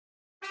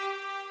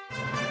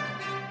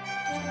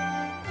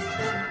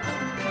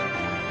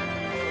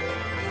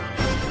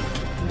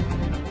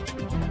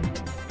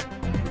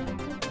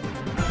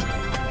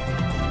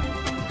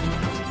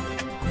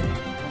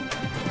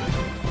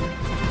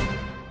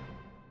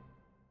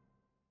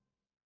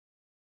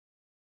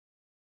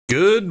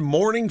Good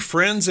morning,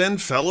 friends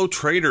and fellow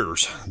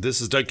traders.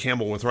 This is Doug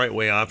Campbell with Right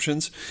Way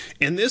Options,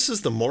 and this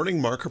is the morning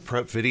market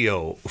prep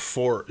video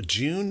for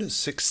June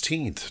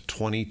 16th,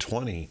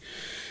 2020.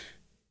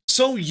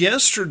 So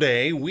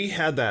yesterday we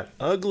had that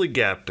ugly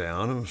gap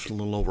down. It was a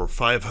little over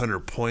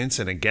 500 points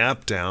and a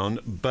gap down,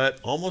 but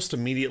almost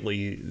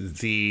immediately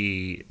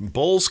the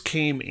bulls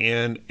came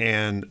in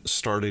and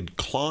started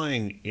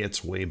clawing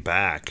its way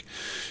back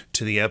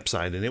to the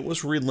upside, and it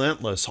was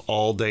relentless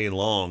all day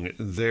long.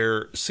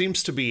 There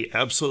seems to be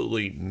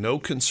absolutely no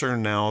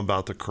concern now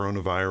about the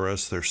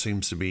coronavirus. There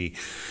seems to be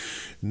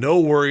no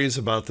worries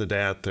about the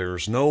debt.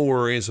 There's no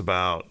worries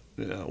about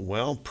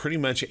well, pretty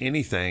much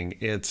anything.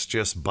 It's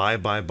just buy.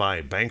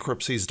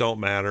 Bankruptcies don't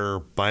matter.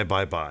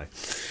 Buy.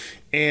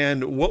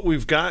 And what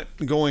we've got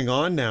going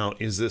on now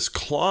is this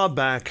claw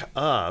back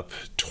up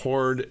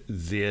toward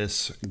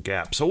this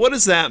gap. So what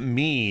does that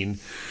mean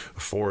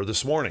for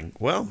this morning?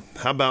 Well,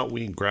 how about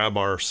we grab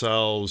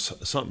ourselves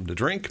something to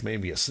drink,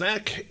 maybe a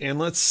snack, and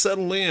let's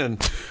settle in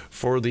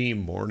for the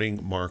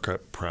morning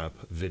market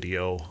prep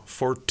video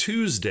for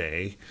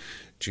Tuesday,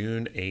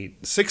 June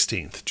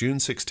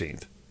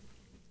 16th.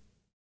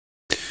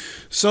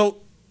 So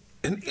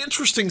an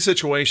interesting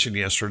situation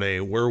yesterday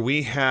where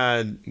we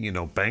had,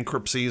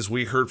 bankruptcies.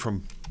 We heard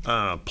from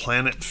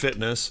Planet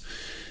Fitness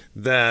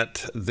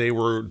that they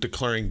were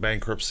declaring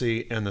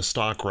bankruptcy and the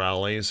stock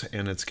rallies,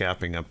 and it's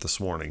gapping up this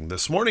morning.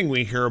 This morning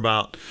we hear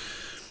about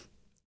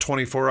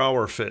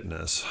 24-hour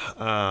fitness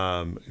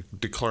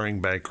declaring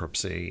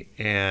bankruptcy,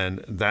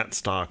 and that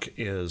stock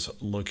is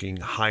looking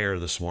higher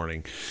this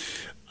morning.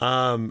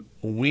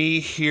 We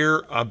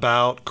hear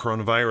about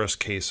coronavirus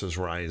cases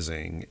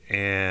rising,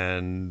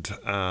 and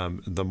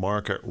the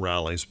market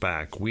rallies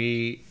back.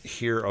 We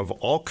hear of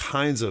all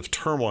kinds of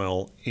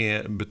turmoil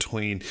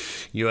between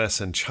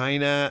U.S. and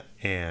China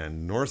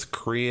and North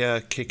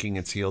Korea kicking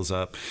its heels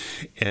up,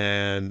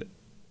 and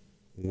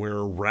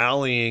we're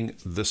rallying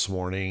this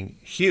morning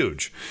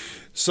huge.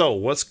 So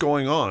what's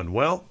going on?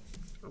 Well,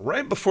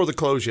 right before the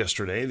close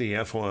yesterday, the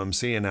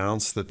FOMC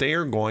announced that they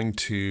are going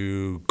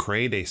to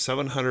create a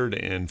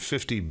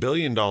 $750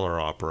 billion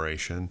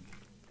operation.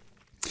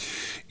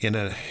 In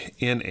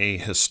a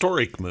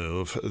historic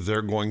move,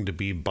 they're going to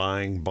be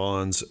buying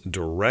bonds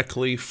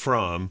directly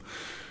from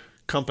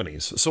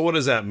companies. So what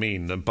does that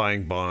mean,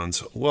 buying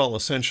bonds? Well,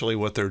 essentially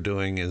what they're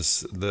doing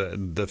is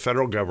the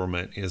federal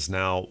government is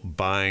now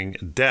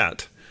buying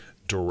debt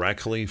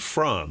directly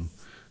from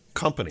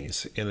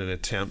companies in an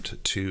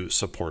attempt to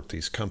support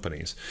these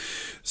companies.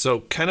 So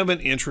kind of an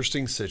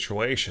interesting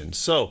situation.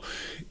 So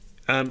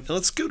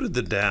let's go to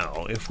the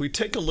Dow. If we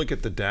take a look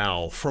at the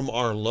Dow from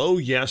our low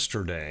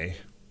yesterday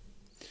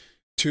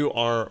to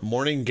our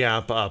morning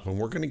gap up, and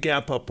we're going to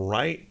gap up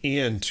right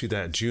into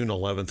that June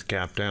 11th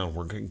gap down.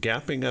 We're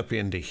gapping up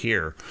into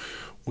here.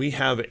 We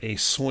have a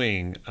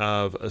swing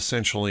of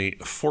essentially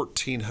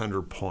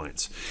 1,400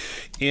 points.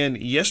 In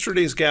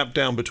yesterday's gap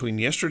down, between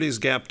yesterday's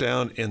gap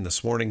down and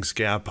this morning's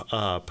gap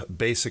up,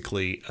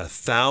 basically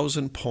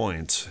 1,000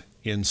 points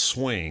in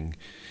swing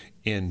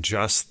in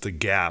just the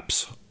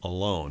gaps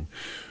alone.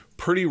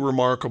 Pretty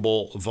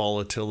remarkable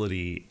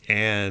volatility,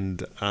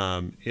 and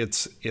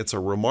it's a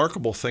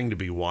remarkable thing to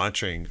be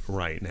watching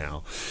right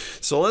now.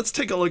 So let's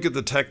take a look at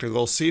the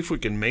technical, see if we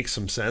can make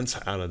some sense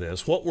out of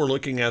this. What we're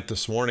looking at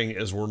this morning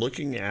is we're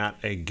looking at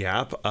a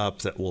gap up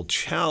that will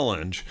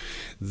challenge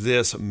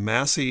this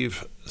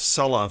massive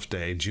sell-off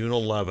day, June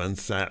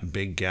 11th, that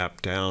big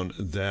gap down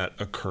that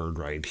occurred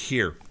right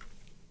here.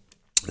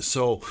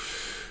 So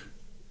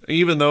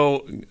even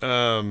though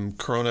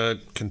Corona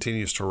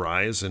continues to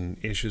rise and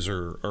issues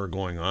are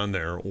going on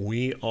there,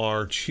 we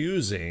are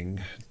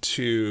choosing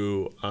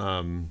to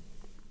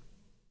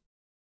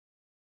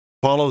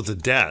follow the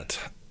debt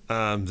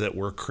that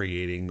we're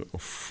creating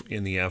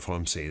in the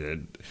FOMC.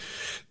 That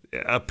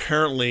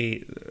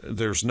apparently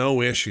there's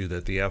no issue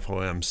that the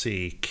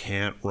FOMC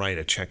can't write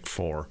a check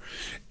for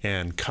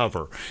and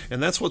cover.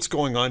 And that's what's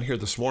going on here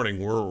this morning.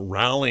 We're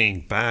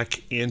rallying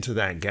back into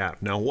that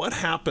gap. Now, what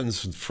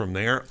happens from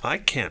there, I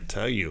can't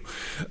tell you.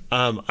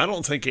 I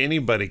don't think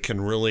anybody can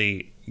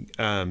really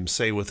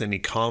say with any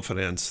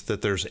confidence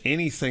that there's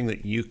anything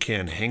that you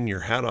can hang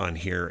your hat on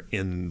here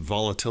in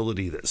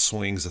volatility that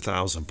swings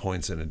 1,000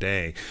 points in a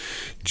day,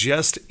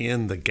 just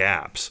in the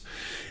gaps.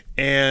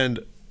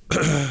 And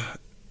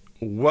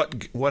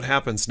what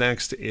happens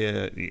next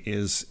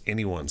is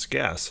anyone's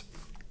guess.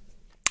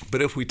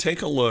 But if we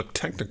take a look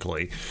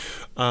technically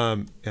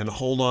and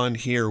hold on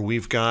here,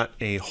 we've got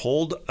a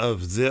hold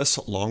of this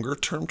longer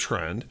term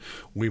trend.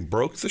 We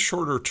broke the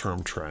shorter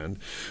term trend.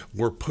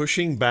 We're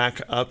pushing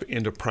back up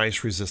into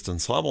price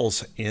resistance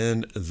levels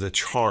in the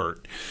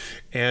chart.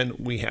 And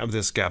we have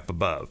this gap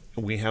above.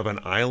 We have an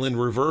island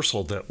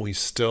reversal that we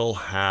still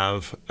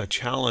have a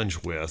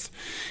challenge with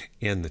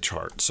in the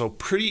chart. So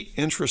pretty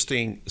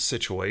interesting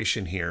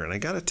situation here. And I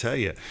got to tell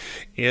you,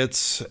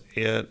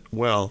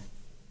 well,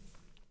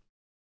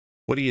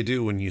 what do you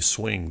do when you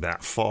swing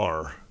that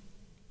far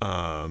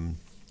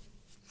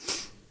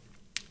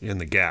in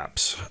the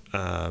gaps.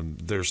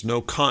 There's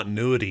no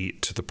continuity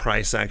to the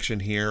price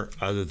action here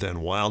other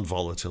than wild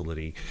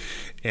volatility.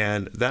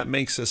 And that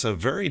makes this a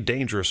very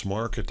dangerous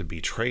market to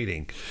be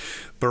trading.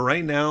 But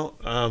right now,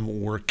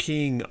 we're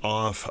keying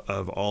off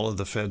of all of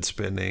the Fed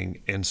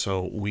spending. And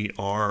so we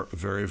are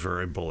very,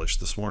 very bullish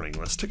this morning.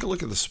 Let's take a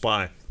look at the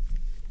SPY.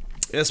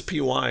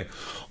 SPY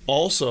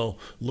also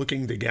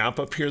looking to gap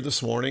up here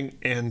this morning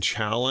and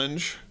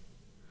challenge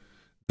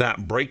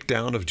that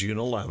breakdown of June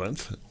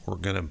 11th. We're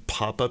going to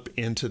pop up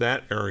into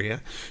that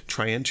area,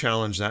 try and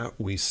challenge that.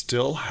 We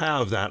still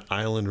have that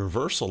island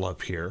reversal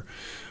up here,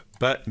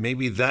 but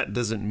maybe that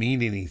doesn't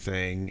mean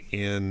anything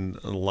in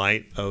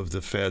light of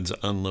the Fed's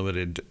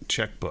unlimited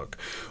checkbook.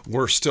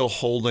 We're still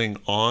holding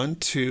on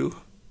to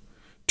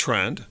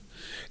trend,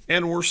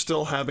 and we're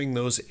still having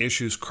those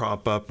issues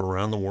crop up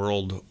around the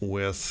world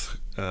with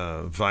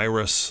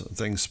virus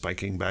things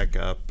spiking back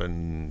up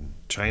and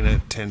China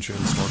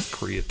tensions, North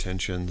Korea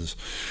tensions,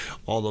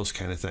 all those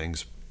kind of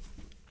things.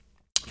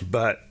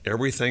 But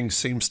everything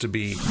seems to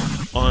be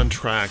on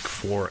track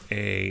for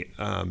a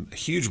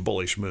huge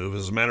bullish move.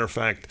 As a matter of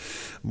fact,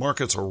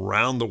 markets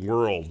around the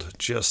world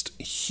just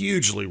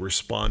hugely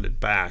responded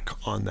back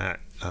on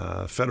that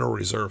Federal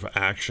Reserve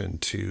action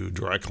to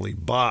directly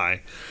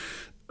buy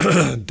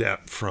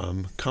debt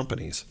from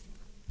companies.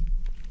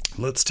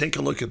 Let's take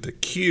a look at the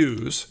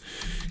Qs.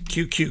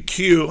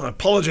 QQQ. I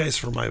apologize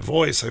for my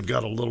voice. I've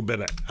got a little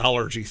bit of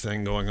allergy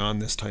thing going on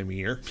this time of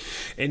year.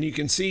 And you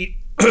can see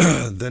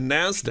the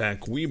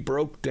NASDAQ, we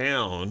broke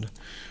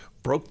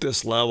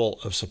this level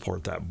of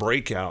support, that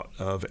breakout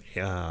of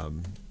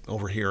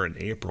over here in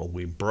April.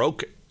 We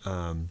broke,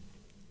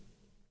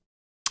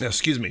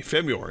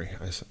 February.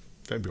 I said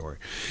February.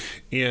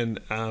 In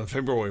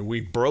February,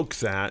 we broke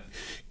that.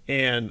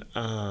 And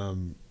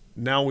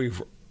now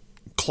we've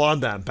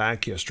clawed that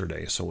back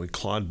yesterday. So we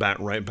clawed back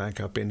right back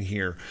up in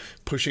here,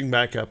 pushing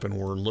back up, and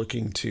we're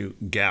looking to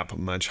gap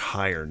much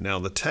higher. Now,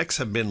 the techs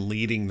have been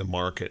leading the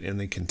market, and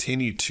they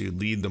continue to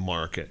lead the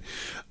market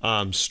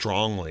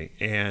strongly.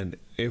 And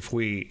if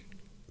we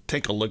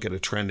take a look at a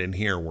trend in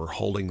here, we're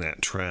holding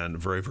that trend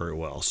very, very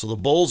well. So the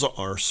bulls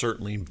are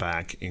certainly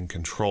back in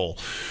control.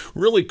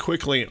 Really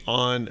quickly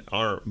on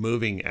our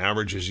moving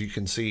averages, you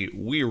can see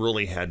we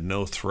really had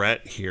no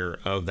threat here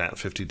of that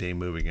 50-day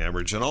moving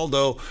average. And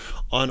although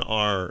on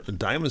our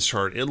diamonds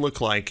chart, it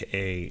looked like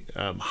a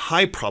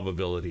high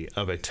probability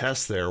of a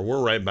test there,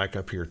 we're right back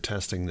up here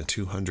testing the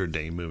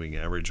 200-day moving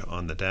average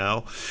on the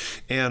Dow.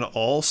 And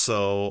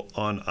also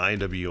on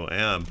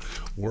IWM,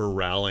 we're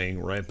rallying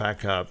right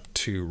back up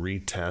to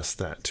retest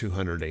that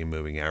 200-day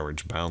moving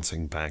average,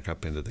 bouncing back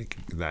up into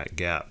that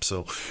gap.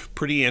 So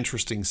pretty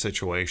interesting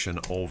situation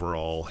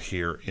overall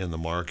here in the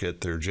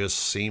market. There just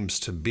seems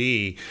to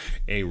be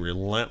a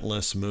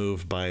relentless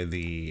move by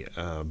the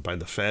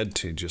Fed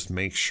to just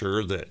make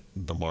sure that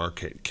the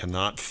market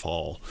cannot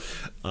fall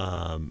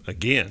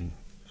again.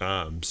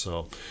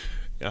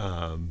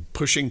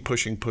 Pushing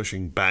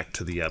back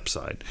to the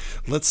upside.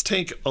 Let's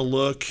take a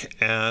look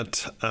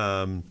at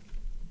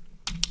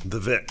the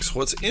VIX.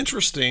 What's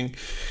interesting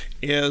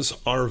is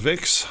our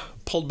VIX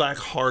pulled back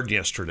hard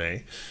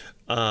yesterday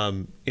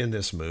in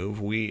this move.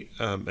 We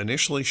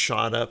initially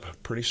shot up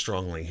pretty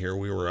strongly here.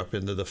 We were up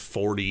into the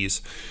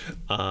 40s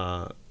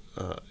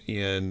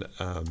in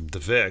the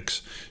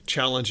VIX,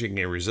 challenging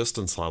a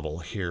resistance level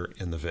here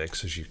in the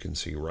VIX, as you can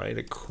see right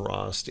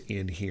across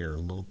in here, a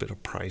little bit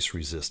of price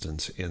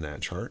resistance in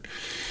that chart.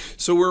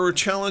 So we're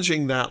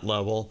challenging that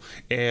level,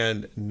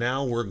 and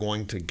now we're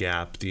going to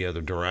gap the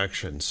other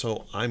direction.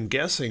 So I'm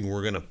guessing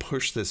we're going to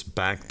push this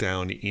back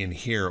down in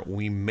here.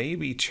 We may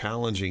be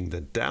challenging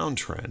the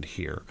downtrend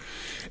here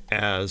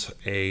as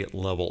a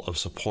level of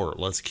support.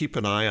 Let's keep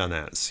an eye on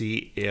that,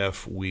 see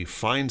if we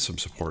find some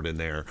support in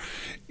there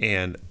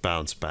and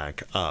bounce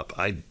back up.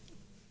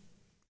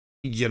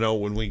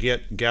 When we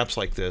get gaps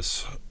like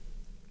this,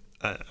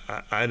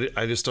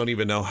 I just don't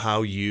even know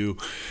how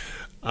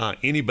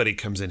anybody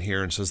comes in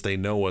here and says they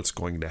know what's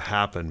going to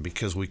happen,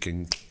 because we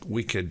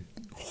could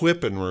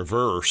whip and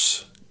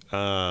reverse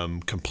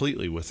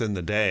completely within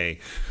the day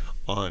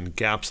on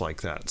gaps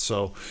like that.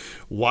 So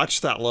watch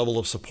that level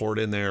of support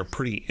in there.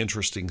 Pretty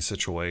interesting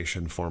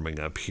situation forming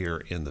up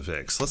here in the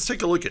VIX. Let's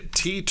take a look at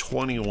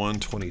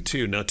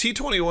T2122. Now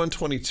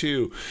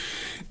T2122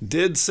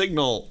 did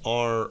signal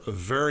our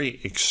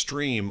very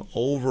extreme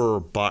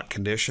overbought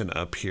condition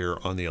up here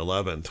on the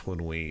 11th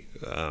when we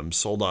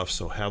sold off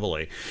so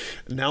heavily.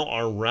 Now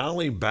our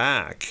rally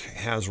back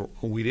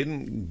we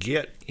didn't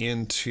get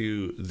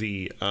into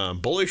the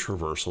bullish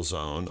reversal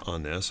zone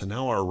on this, and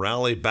now our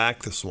rally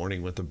back this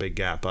morning with the big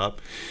gap up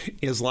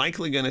is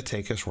likely going to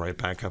take us right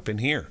back up in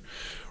here,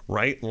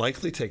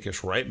 likely take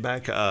us right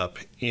back up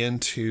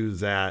into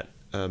that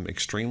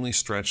extremely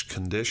stretched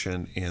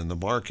condition in the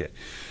market.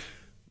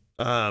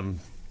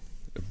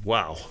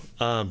 Wow,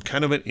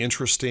 kind of an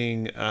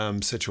interesting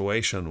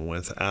situation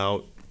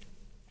without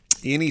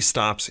any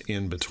stops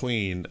in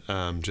between,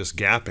 just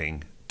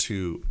gapping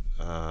to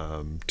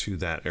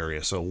that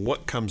area. So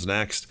what comes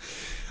next?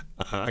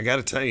 I got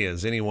to tell you,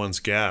 is anyone's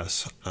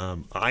guess.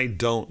 I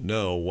don't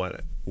know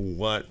what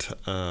what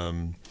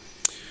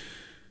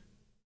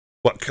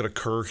could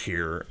occur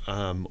here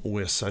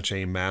with such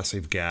a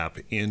massive gap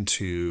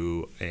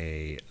into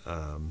a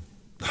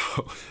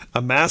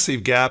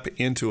massive gap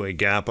into a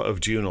gap of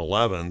June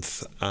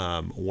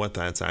 11th, what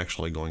that's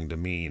actually going to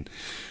mean.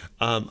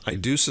 I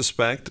do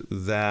suspect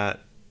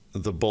that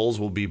the bulls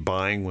will be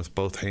buying with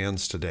both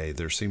hands today.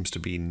 There seems to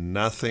be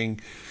nothing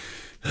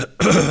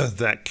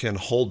that can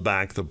hold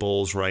back the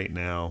bulls right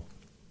now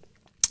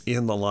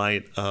in the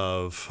light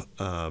of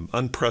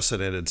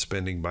unprecedented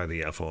spending by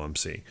the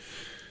FOMC.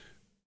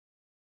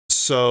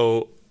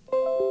 So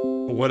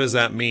what does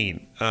that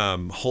mean?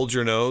 Hold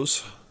your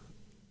nose,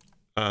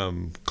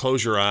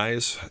 close your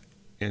eyes,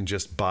 and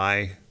just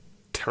buy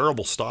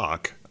terrible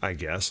stock, I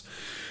guess,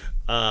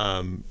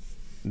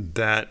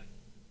 that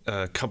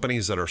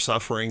companies that are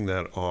suffering,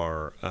 that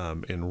are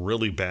in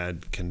really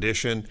bad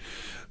condition,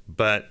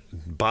 but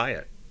buy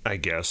it, I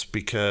guess,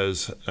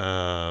 because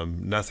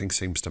nothing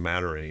seems to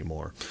matter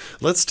anymore.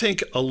 Let's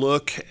take a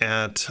look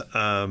at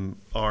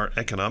our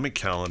economic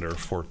calendar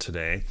for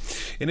today.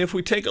 And if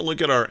we take a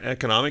look at our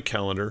economic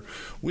calendar,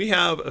 we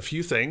have a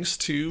few things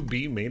to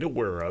be made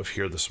aware of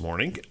here this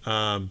morning.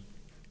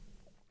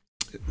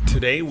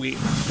 Today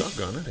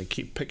doggone it, I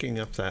keep picking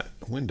up that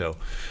window.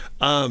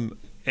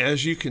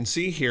 As you can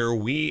see here,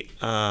 we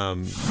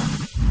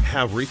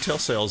have retail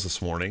sales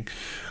this morning.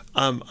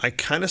 I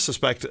kind of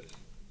suspect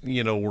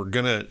we're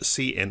going to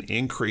see an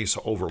increase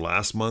over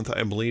last month,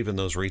 I believe, in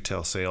those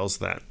retail sales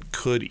that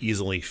could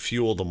easily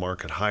fuel the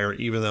market higher,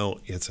 even though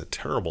it's a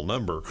terrible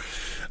number.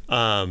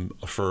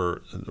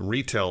 For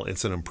retail,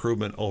 it's an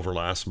improvement over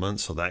last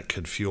month, so that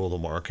could fuel the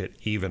market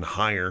even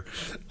higher.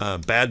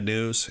 Bad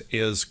news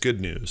is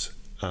good news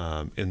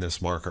in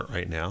this market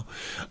right now.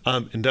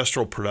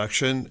 Industrial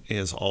production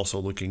is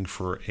also looking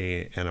for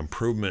an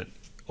improvement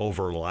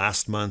over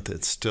last month.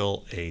 It's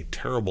still a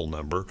terrible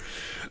number,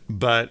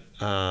 but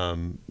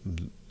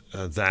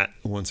that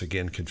once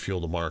again could fuel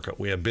the market.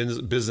 We have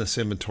business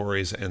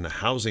inventories and the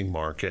housing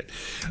market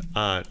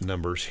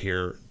numbers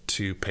here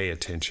to pay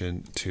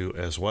attention to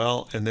as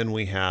well. And then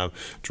we have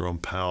Jerome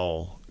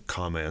Powell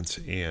comments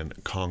in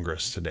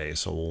Congress today,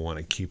 so we'll want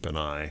to keep an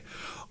eye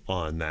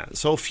on that.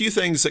 So a few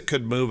things that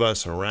could move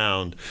us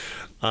around.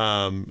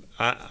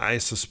 I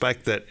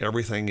suspect that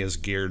everything is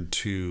geared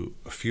to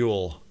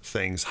fuel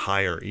things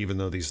higher, even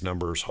though these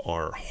numbers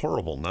are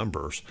horrible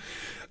numbers.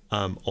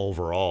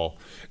 Overall,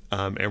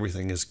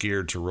 everything is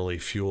geared to really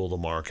fuel the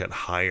market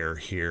higher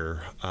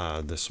here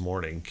this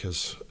morning,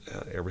 because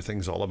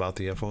everything's all about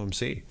the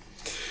FOMC.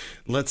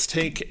 Let's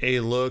take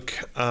a look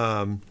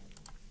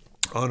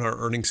on our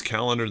earnings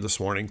calendar this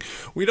morning.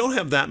 We don't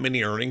have that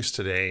many earnings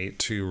today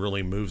to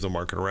really move the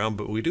market around,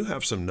 but we do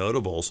have some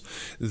notables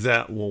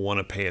that we'll want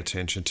to pay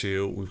attention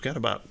to. We've got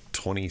about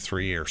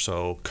 23 or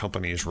so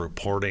companies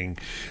reporting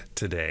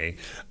today,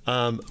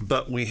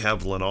 but we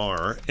have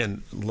Lennar,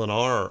 and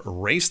Lennar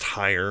raced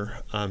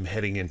higher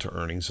heading into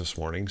earnings this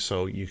morning,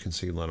 so you can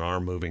see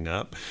Lennar moving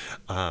up.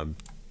 I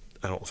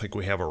don't think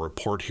we have a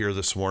report here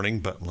this morning,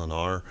 but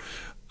Lennar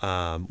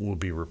will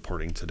be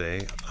reporting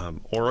today.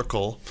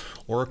 Oracle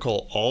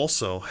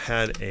also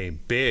had a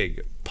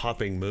big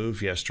popping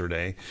move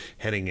yesterday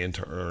heading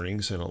into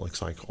earnings, and it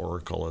looks like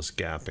Oracle is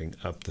gapping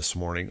up this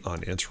morning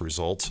on its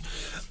results,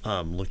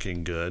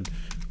 looking good.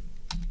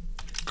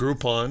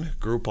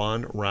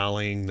 Groupon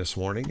rallying this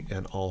morning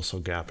and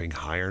also gapping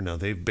higher. Now,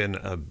 they've been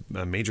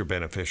a major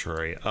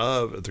beneficiary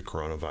of the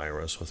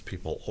coronavirus, with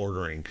people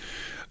ordering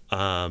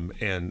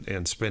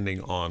and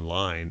spending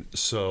online.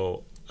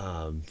 So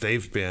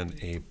they've been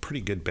a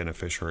pretty good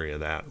beneficiary of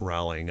that,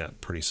 rallying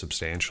up pretty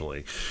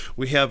substantially.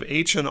 We have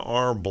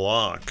H&R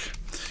Block.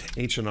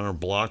 H&R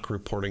Block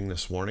reporting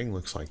this morning.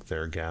 Looks like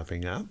they're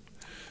gapping up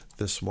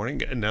this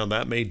morning. Now,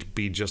 that may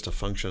be just a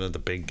function of the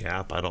big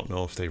gap. I don't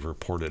know if they've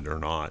reported or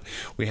not.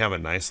 We have a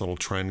nice little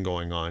trend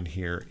going on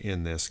here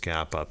in this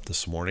gap up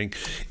this morning.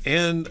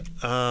 And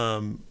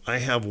I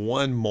have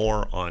one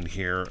more on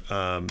here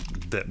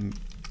that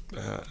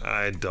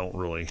I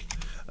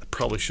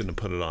probably shouldn't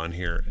have put it on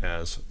here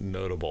as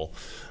notable,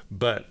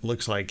 but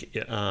looks like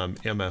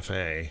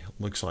MFA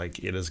looks like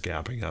it is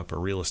gapping up, a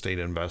real estate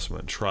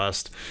investment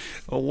trust.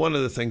 One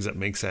of the things that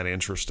makes that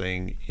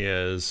interesting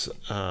is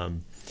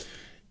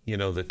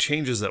the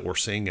changes that we're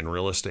seeing in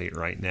real estate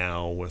right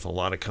now, with a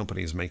lot of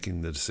companies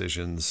making the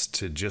decisions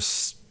to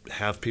just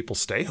have people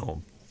stay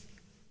home.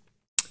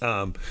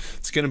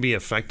 It's going to be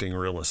affecting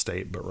real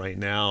estate, but right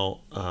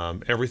now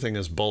everything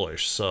is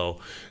bullish,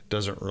 so it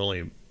doesn't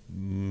really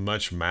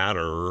much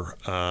matter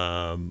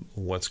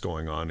what's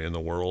going on in the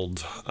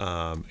world.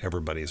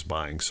 Everybody's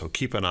buying, so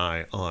keep an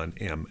eye on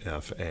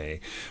MFA.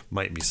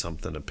 Might be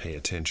something to pay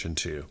attention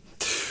to.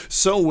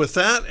 So with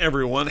that,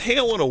 everyone, hey,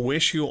 I want to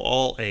wish you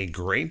all a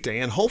great day,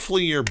 and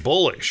hopefully you're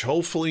bullish.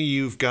 Hopefully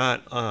you've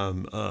got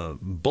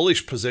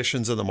bullish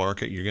positions in the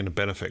market. You're going to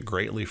benefit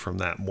greatly from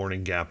that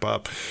morning gap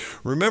up.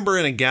 Remember,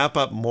 in a gap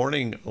up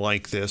morning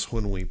like this,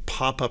 when we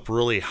pop up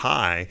really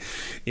high,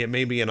 it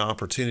may be an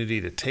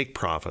opportunity to take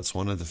profits.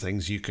 One of the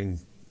things you can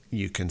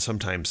you can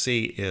sometimes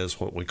see is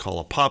what we call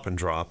a pop and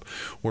drop,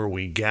 where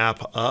we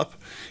gap up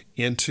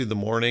into the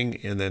morning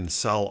and then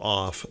sell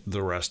off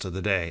the rest of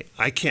the day.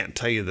 I can't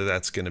tell you that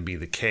that's going to be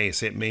the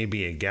case. It may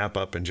be a gap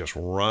up and just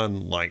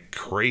run like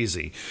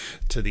crazy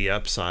to the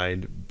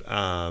upside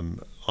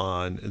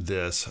on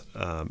this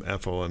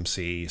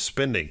FOMC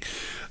spending.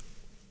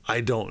 I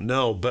don't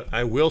know, but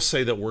I will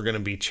say that we're going to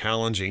be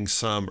challenging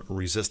some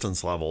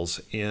resistance levels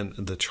in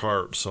the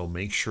chart. So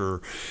make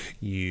sure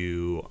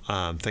you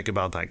think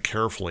about that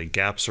carefully.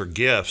 Gaps or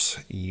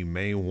gifts, you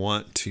may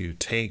want to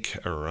take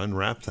or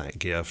unwrap that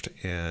gift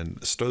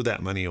and stow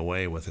that money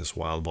away with this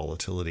wild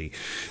volatility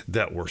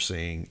that we're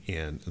seeing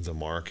in the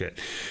market.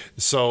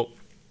 So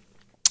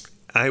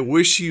I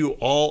wish you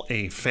all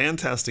a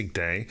fantastic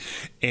day.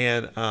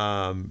 And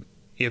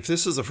if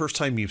this is the first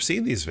time you've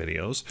seen these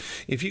videos,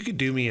 if you could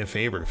do me a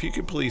favor, if you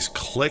could please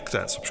click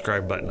that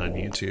subscribe button on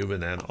YouTube,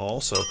 and then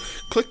also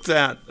click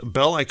that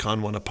bell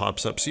icon when it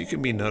pops up so you can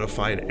be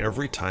notified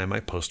every time I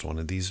post one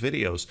of these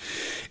videos.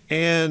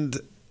 And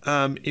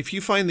if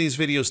you find these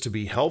videos to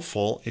be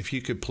helpful, if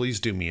you could please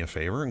do me a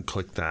favor and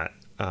click that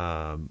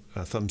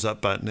a thumbs up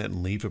button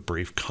and leave a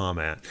brief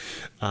comment.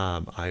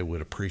 I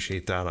would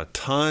appreciate that a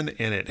ton,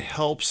 and it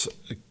helps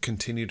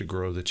continue to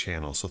grow the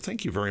channel. So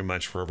thank you very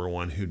much for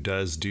everyone who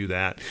does do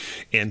that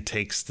and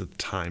takes the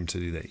time to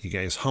do that. You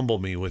guys humble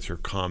me with your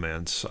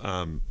comments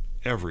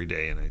every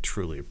day, and I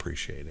truly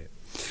appreciate it.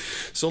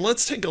 So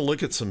let's take a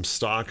look at some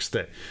stocks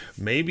that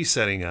may be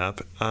setting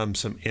up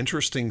some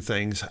interesting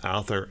things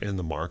out there in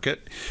the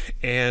market,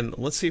 and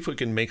let's see if we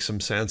can make some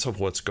sense of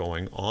what's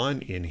going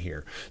on in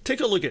here. Take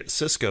a look at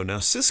Cisco. Now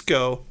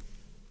Cisco,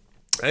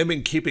 I've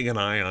been keeping an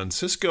eye on.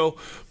 Cisco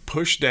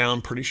pushed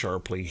down pretty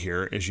sharply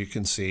here, as you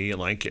can see,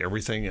 like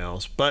everything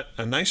else, but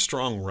a nice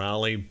strong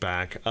rally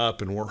back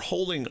up, and we're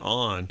holding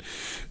on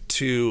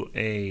to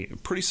a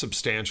pretty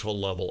substantial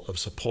level of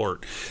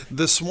support.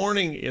 This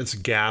morning it's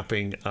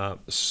gapping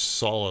up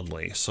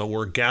solidly, so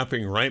we're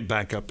gapping right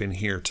back up in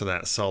here to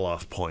that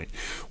sell-off point.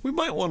 We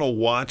might want to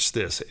watch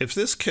this. If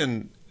this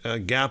can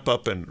gap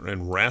up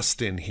and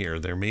rest in here,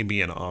 there may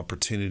be an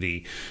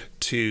opportunity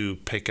to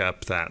pick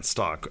up that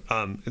stock.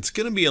 It's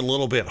going to be a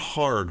little bit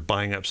hard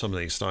buying up some of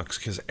these stocks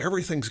because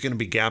everything's going to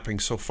be gapping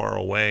so far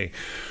away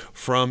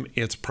from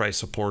its price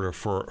support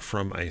or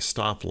from a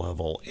stop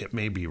level. It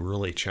may be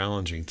really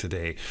challenging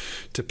today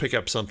to pick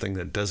up something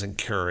that doesn't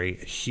carry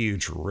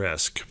huge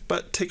risk.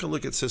 But take a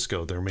look at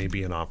Cisco. There may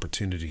be an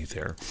opportunity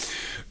there.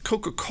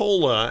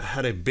 Coca-Cola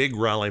had a big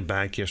rally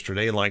back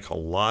yesterday, like a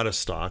lot of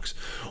stocks.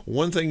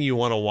 One thing you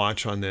want to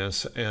watch on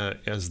this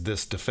as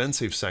this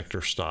defensive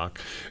sector stock,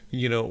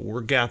 you know,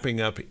 we're gapping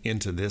up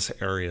into this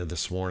area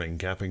this morning,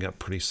 gapping up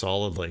pretty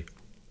solidly.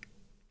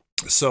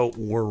 So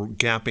we're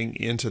gapping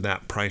into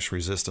that price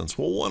resistance.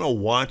 We'll want to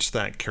watch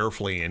that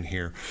carefully in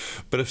here.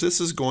 But if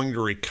this is going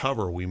to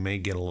recover, we may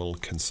get a little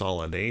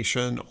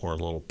consolidation or a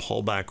little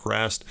pullback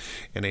rest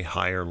and a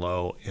higher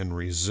low and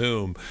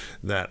resume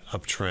that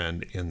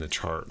uptrend in the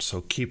chart.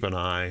 So keep an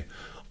eye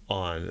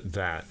on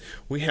that.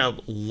 We have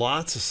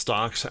lots of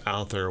stocks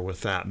out there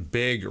with that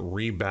big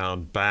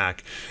rebound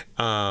back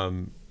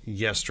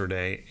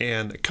yesterday,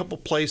 and a couple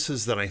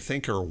places that I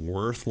think are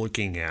worth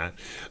looking at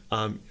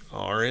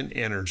are in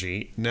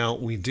energy. Now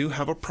we do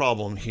have a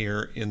problem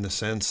here in the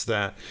sense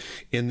that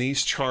in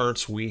these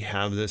charts we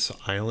have this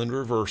island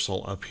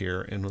reversal up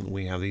here, and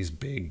we have these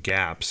big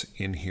gaps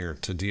in here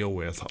to deal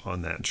with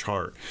on that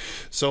chart.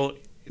 So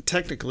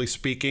technically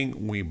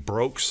speaking, we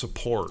broke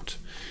support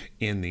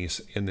in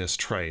this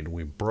trade.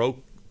 We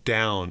broke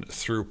down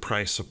through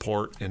price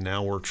support, and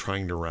now we're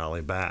trying to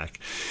rally back.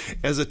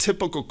 As a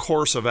typical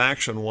course of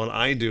action, what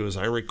I do is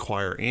I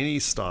require any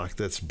stock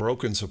that's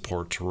broken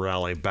support to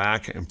rally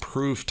back and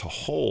prove to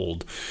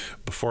hold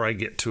before I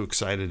get too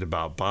excited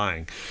about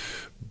buying.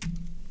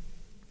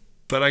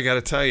 But I got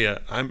to tell you,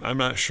 I'm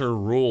not sure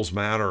rules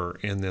matter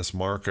in this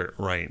market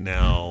right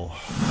now.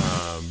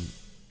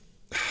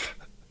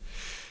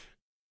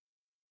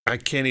 I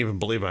can't even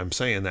believe I'm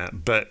saying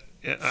that, but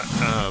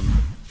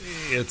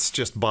it's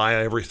just buy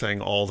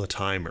everything all the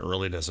time. It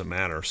really doesn't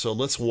matter. So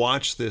let's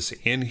watch this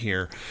in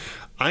here.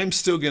 I'm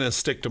still going to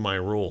stick to my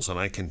rules, and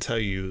I can tell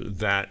you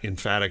that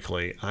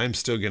emphatically. I'm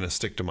still going to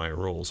stick to my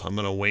rules. I'm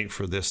going to wait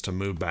for this to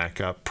move back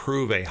up,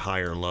 prove a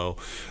higher low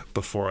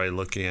before I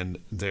look in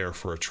there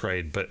for a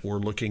trade. But we're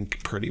looking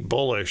pretty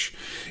bullish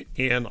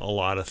in a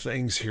lot of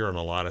things here in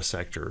a lot of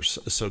sectors,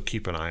 so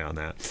keep an eye on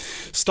that.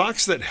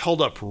 Stocks that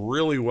held up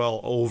really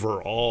well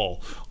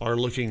overall are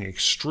looking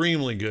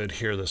extremely good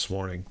here this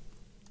morning.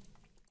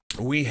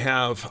 We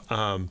have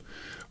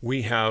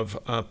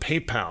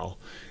PayPal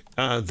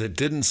that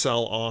didn't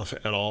sell off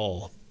at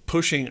all,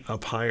 pushing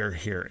up higher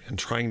here and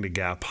trying to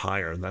gap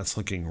higher. That's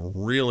looking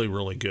really,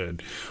 really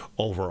good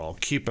overall.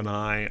 Keep an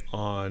eye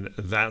on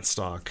that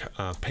stock.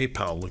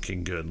 PayPal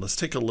looking good. Let's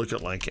take a look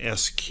at like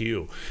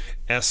SQ.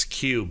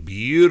 SQ,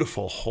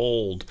 beautiful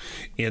hold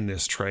in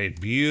this trade,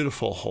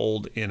 beautiful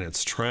hold in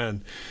its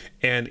trend,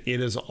 and it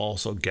is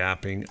also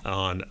gapping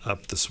on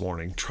up this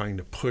morning, trying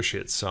to push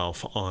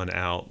itself on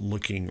out,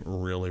 looking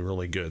really,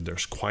 really good.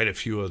 There's quite a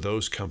few of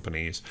those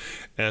companies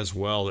as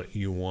well that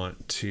you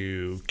want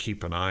to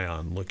keep an eye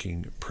on,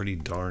 looking pretty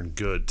darn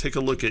good. Take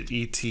a look at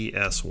ETSY,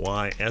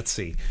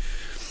 Etsy.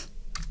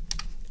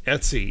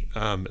 Etsy,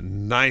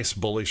 nice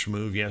bullish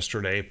move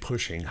yesterday,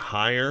 pushing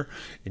higher,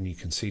 and you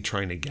can see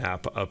trying to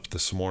gap up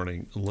this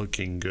morning,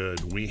 looking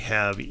good. We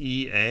have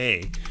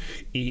EA.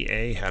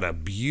 EA had a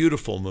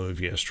beautiful move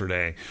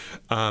yesterday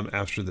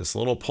after this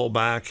little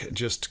pullback,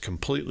 just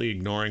completely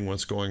ignoring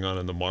what's going on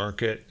in the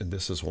market. And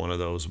this is one of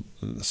those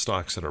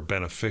stocks that are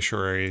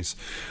beneficiaries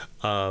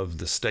of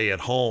the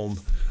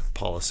stay-at-home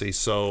policy.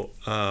 So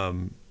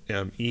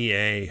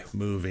EA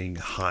moving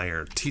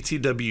higher.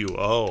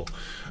 TTWO,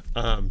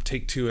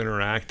 Take-Two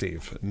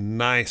Interactive,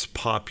 nice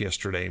pop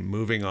yesterday,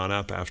 moving on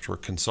up after a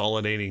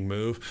consolidating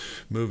move,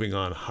 moving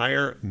on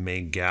higher,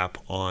 may gap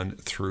on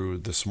through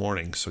this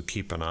morning. So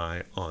keep an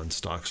eye on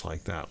stocks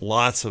like that.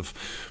 Lots of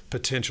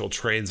potential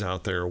trades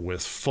out there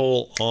with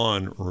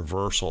full-on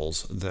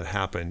reversals that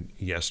happened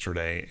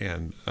yesterday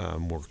and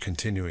we're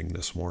continuing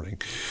this morning.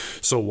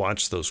 So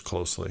watch those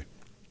closely.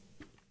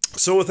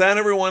 So with that,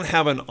 everyone,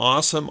 have an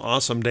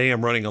awesome day.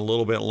 I'm running a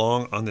little bit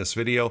long on this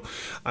video.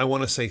 I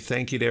want to say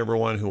thank you to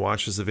everyone who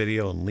watches the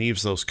video and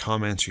leaves those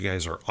comments. You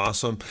guys are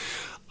awesome.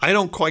 I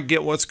don't quite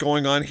get what's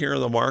going on here in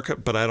the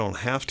market, but I don't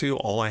have to.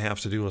 All I have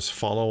to do is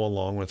follow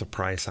along with the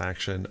price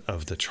action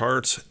of the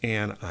charts,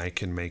 and I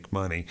can make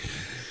money.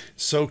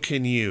 So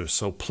can you.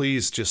 So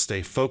please just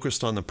stay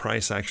focused on the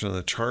price action of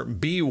the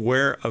chart. Be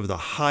aware of the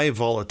high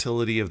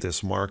volatility of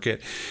this market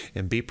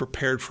and be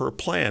prepared for a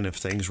plan if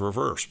things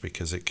reverse,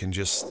 because it can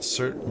just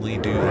certainly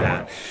do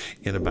that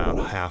in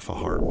about half a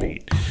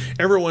heartbeat.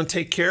 Everyone,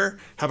 take care.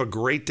 Have a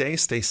great day.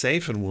 Stay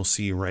safe, and we'll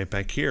see you right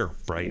back here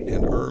bright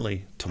and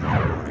early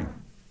tomorrow morning.